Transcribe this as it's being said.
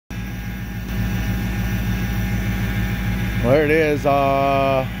Well, there it is.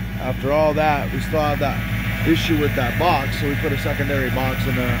 After all that, we still have that issue with that box, so we put a secondary box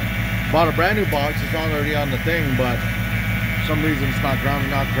in there. Bought a brand new box. It's already on the thing, but for some reason it's not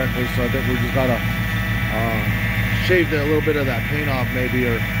grounding out correctly, so I think we just gotta shave a little bit of that paint off maybe,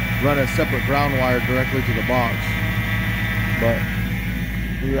 or run a separate ground wire directly to the box. But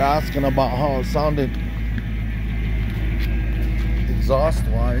we were asking about how it sounded exhaust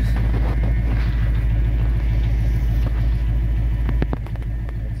wise.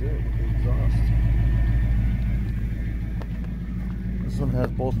 That's it with the exhaust. This one has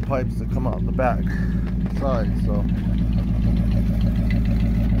both pipes that come out the back side, so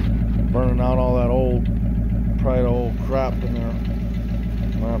burning out all that old, probably old crap in there.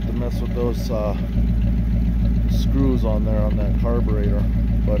 I'm gonna have to mess with those screws on there on that carburetor,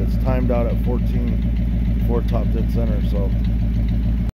 but it's timed out at 14 before top dead center, so